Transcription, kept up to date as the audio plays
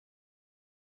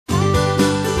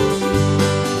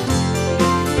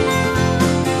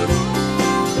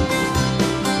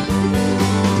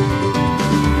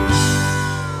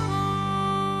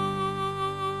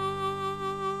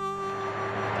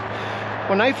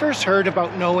When I first heard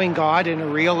about knowing God in a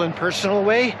real and personal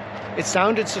way, it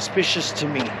sounded suspicious to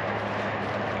me.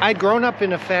 I'd grown up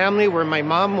in a family where my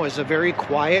mom was a very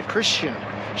quiet Christian.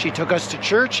 She took us to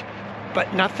church,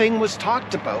 but nothing was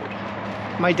talked about.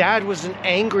 My dad was an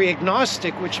angry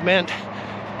agnostic, which meant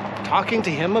talking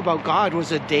to him about God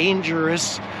was a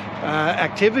dangerous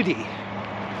activity.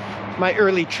 My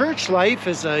early church life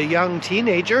as a young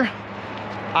teenager,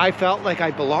 I felt like I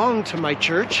belonged to my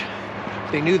church.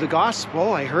 They knew the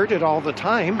gospel, I heard it all the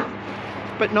time,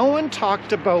 but no one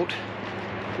talked about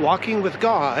walking with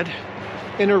God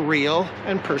in a real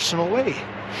and personal way.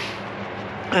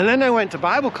 And then I went to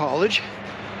Bible college,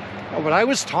 and what I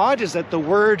was taught is that the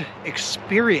word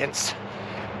experience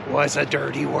was a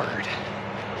dirty word.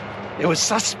 It was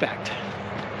suspect.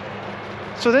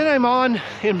 So then I'm on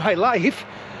in my life,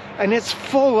 and it's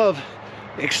full of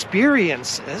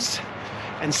experiences,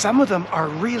 and some of them are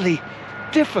really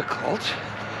difficult.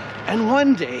 And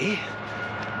one day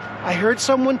I heard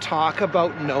someone talk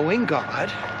about knowing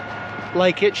God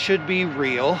like it should be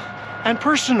real and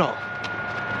personal.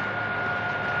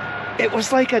 It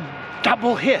was like a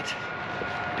double hit,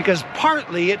 because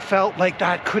partly it felt like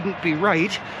that couldn't be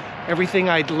right. Everything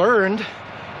I'd learned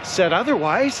said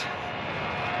otherwise.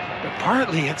 But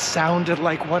partly it sounded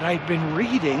like what I'd been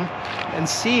reading and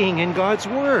seeing in God's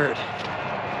Word.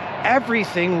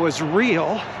 Everything was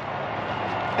real,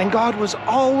 and God was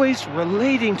always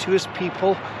relating to His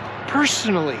people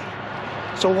personally.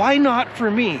 So why not for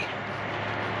me?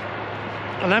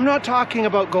 And I'm not talking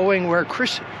about going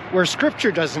where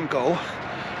Scripture doesn't go.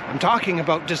 I'm talking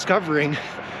about discovering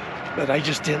that I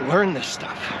just didn't learn this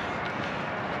stuff.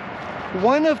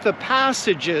 One of the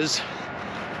passages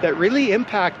that really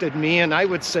impacted me, and I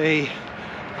would say,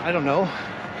 I don't know,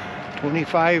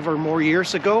 25 or more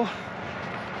years ago,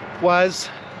 was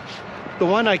the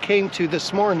one I came to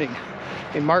this morning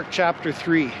in Mark chapter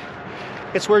 3.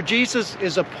 It's where Jesus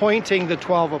is appointing the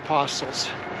 12 apostles.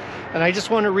 And I just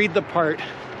want to read the part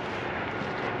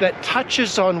that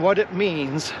touches on what it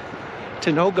means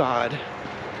to know God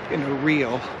in a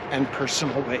real and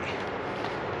personal way.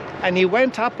 And he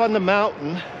went up on the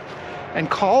mountain and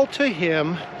called to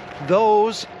him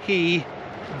those he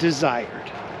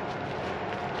desired.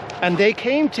 And they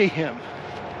came to him,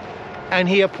 and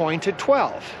he appointed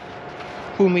 12,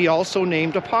 whom he also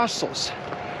named apostles,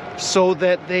 so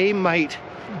that they might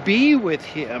be with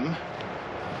him,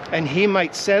 and he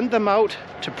might send them out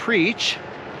to preach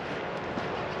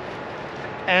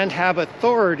and have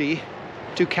authority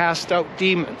to cast out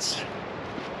demons.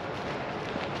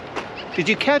 Did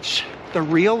you catch the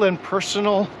real and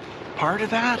personal part of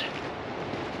that?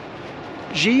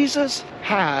 Jesus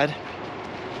had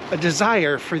a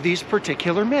desire for these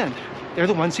particular men. They're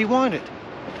the ones he wanted.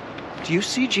 Do you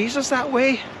see Jesus that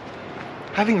way?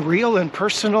 Having real and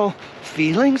personal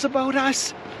feelings about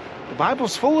us? The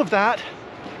Bible's full of that.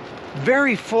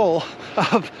 Very full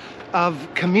of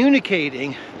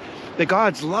communicating that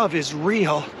God's love is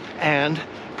real and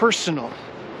personal.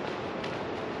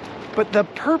 But the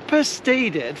purpose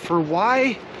stated for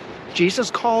why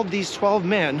Jesus called these 12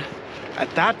 men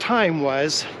at that time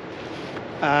was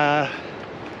that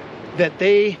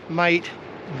they might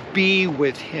be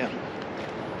with him.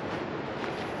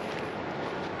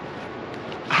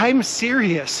 I'm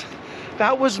serious.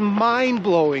 That was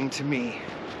mind-blowing to me.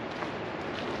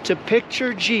 To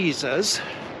picture Jesus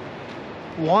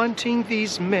wanting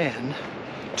these men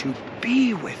to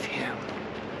be with him.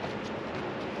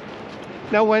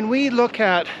 Now, when we look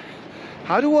at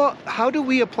how do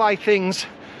we apply things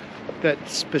that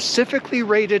specifically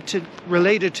related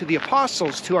to the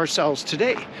apostles to ourselves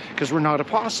today? Because we're not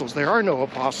apostles. There are no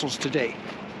apostles today.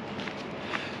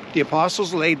 The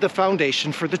apostles laid the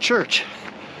foundation for the church.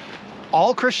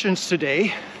 All Christians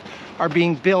today are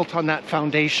being built on that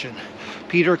foundation.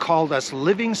 Peter called us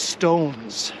living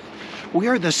stones. We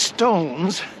are the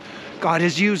stones God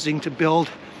is using to build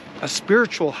a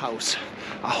spiritual house,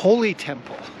 a holy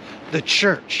temple, the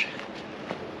church.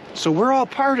 So we're all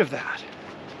part of that.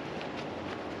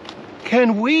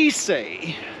 Can we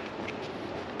say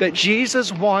that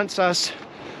Jesus wants us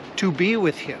to be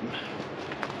with him?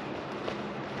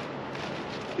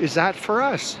 Is that for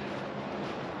us?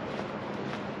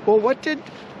 Well, what did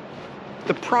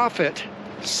the prophet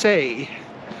say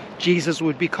Jesus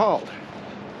would be called?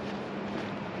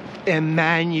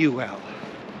 Emmanuel.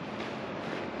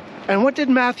 And what did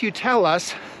Matthew tell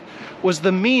us was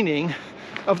the meaning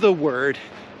of the word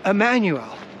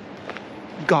Emmanuel?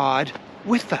 God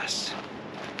with us.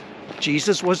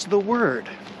 Jesus was the Word.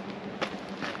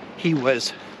 He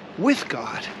was with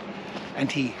God,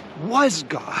 and he was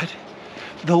God.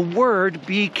 The Word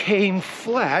became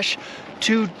flesh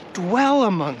to dwell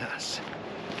among us.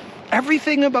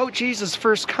 Everything about Jesus'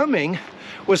 first coming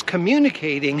was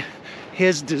communicating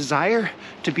his desire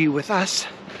to be with us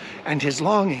and his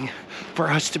longing for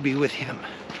us to be with him.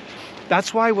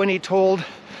 That's why when he told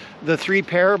the three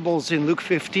parables in Luke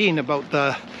 15 about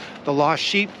the lost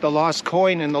sheep, the lost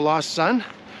coin, and the lost son,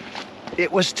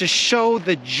 it was to show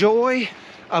the joy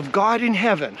of God in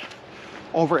heaven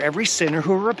over every sinner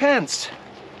who repents.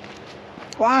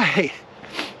 Why?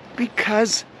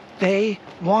 Because they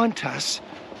want us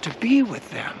to be with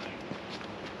them.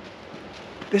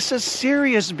 This is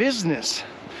serious business,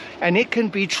 and it can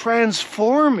be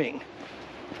transforming,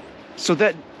 so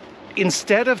that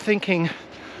instead of thinking,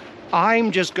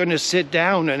 I'm just going to sit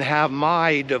down and have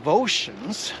my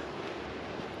devotions,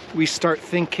 we start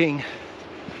thinking,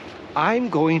 I'm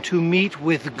going to meet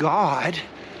with God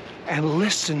and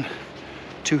listen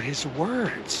to his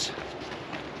words.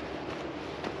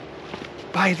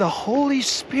 By the Holy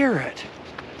Spirit,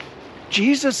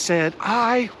 Jesus said,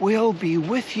 I will be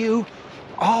with you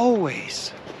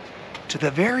always, to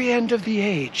the very end of the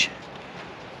age.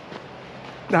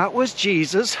 That was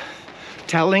Jesus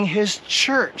telling his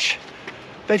church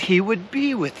that he would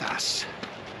be with us.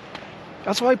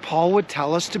 That's why Paul would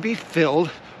tell us to be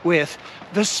filled with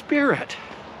the Spirit,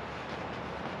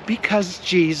 because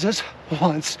Jesus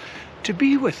wants to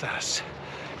be with us,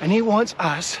 and he wants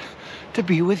us to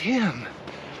be with him.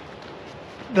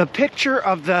 The picture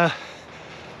of the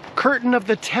curtain of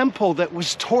the temple that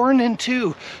was torn in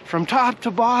two from top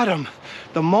to bottom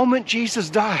the moment Jesus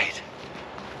died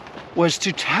was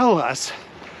to tell us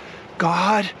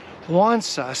God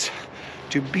wants us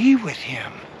to be with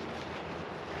him.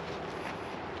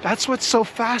 That's what's so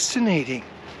fascinating.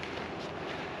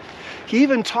 He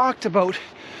even talked about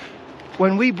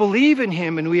when we believe in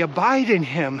him and we abide in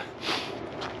him,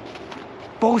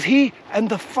 both he and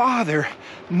the Father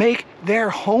make their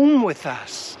home with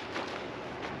us.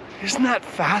 Isn't that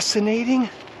fascinating?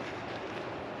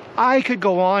 I could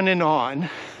go on,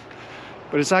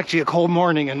 but it's actually a cold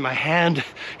morning and my hand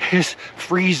is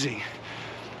freezing.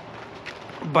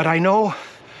 But I know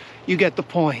you get the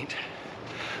point.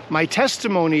 My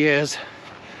testimony is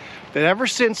that ever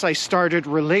since I started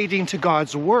relating to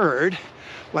God's Word,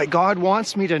 like God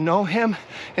wants me to know him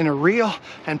in a real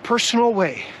and personal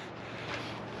way,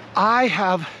 I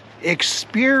have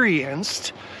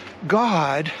experienced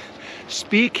God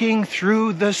speaking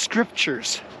through the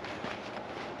scriptures,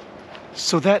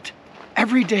 so that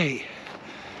every day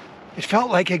it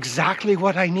felt like exactly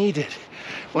what I needed.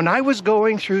 When I was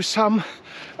going through some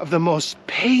of the most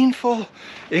painful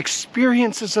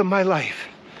experiences of my life,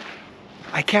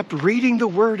 I kept reading the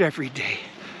Word every day.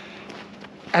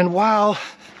 And while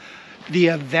the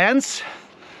events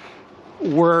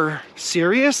were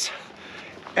serious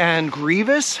and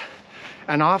grievous,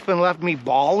 and often left me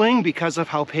bawling because of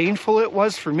how painful it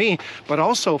was for me, but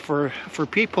also for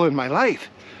people in my life.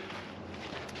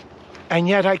 And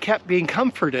yet I kept being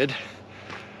comforted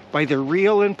by the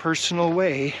real and personal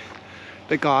way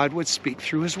that God would speak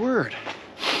through his Word.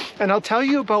 And I'll tell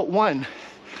you about one.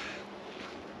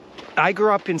 I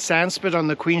grew up in Sandspit on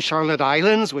the Queen Charlotte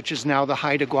Islands, which is now the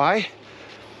Haida Gwaii.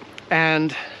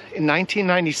 And in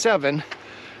 1997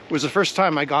 was the first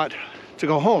time I got to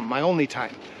go home, my only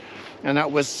time. And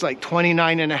that was like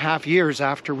 29 and a half years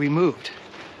after we moved.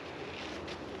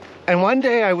 And one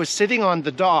day I was sitting on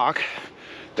the dock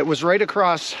that was right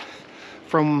across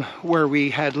from where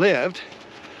we had lived,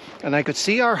 and I could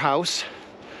see our house.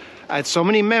 I had so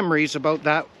many memories about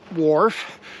that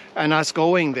wharf and us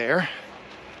going there.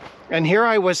 And here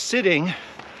I was sitting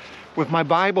with my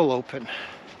Bible open.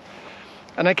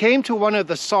 And I came to one of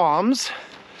the Psalms,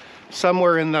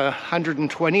 somewhere in the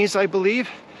 120s, I believe.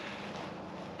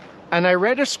 And I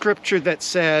read a scripture that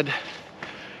said,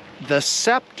 the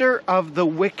scepter of the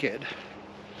wicked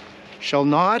shall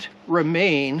not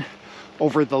remain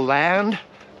over the land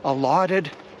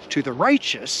allotted to the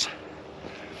righteous.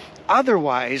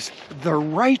 Otherwise, the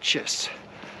righteous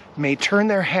may turn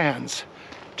their hands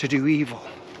to do evil.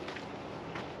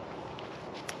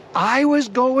 I was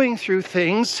going through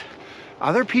things,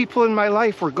 other people in my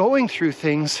life were going through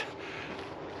things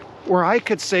where I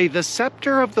could say the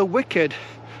scepter of the wicked,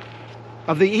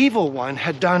 of the evil one,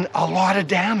 had done a lot of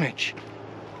damage.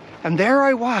 And there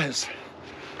I was,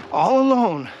 all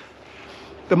alone.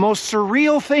 The most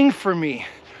surreal thing for me,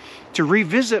 to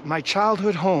revisit my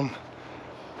childhood home.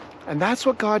 And that's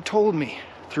what God told me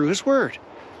through his Word.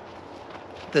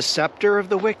 The scepter of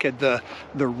the wicked, the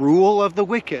rule of the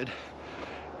wicked,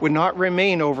 would not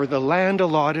remain over the land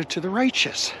allotted to the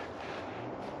righteous.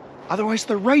 Otherwise,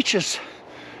 the righteous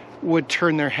would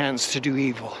turn their hands to do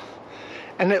evil.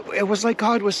 And it was like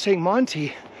God was saying,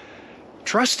 Monty,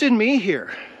 trust in me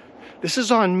here. This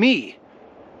is on me.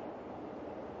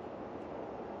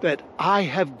 That I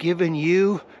have given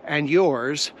you and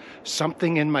yours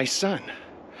something in my Son.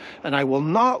 And I will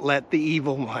not let the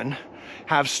evil one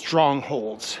have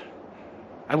strongholds.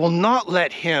 I will not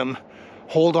let him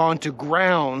hold on to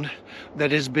ground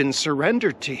that has been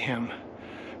surrendered to him,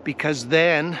 because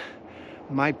then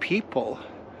my people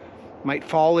might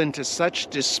fall into such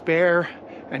despair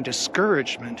and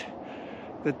discouragement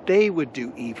that they would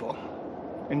do evil.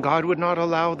 And God would not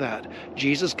allow that.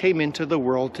 Jesus came into the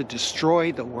world to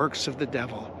destroy the works of the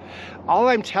devil. All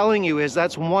I'm telling you is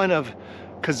that's one of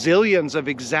gazillions of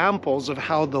examples of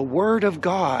how the Word of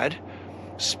God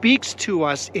speaks to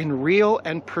us in real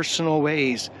and personal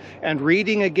ways. And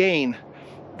reading again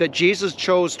that Jesus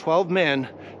chose 12 men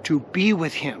to be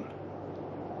with him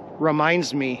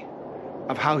reminds me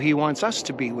of how he wants us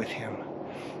to be with him.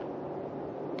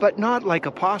 But not like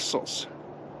apostles.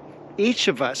 Each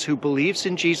of us who believes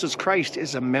in Jesus Christ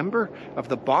is a member of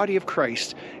the body of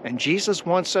Christ, and Jesus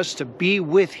wants us to be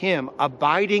with him,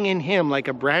 abiding in him like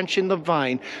a branch in the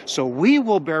vine, so we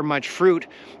will bear much fruit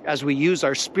as we use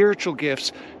our spiritual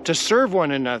gifts to serve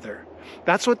one another.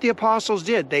 That's what the apostles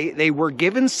did. They were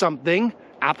given something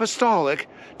apostolic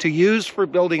to use for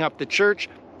building up the church.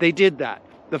 They did that.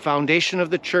 The foundation of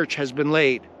the church has been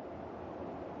laid.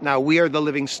 Now we are the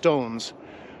living stones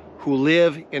who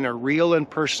live in a real and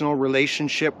personal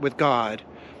relationship with God,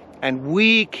 and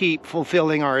we keep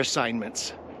fulfilling our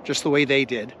assignments just the way they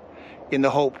did, in the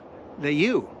hope that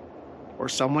you or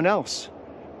someone else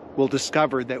will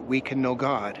discover that we can know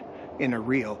God in a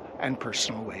real and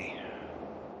personal way.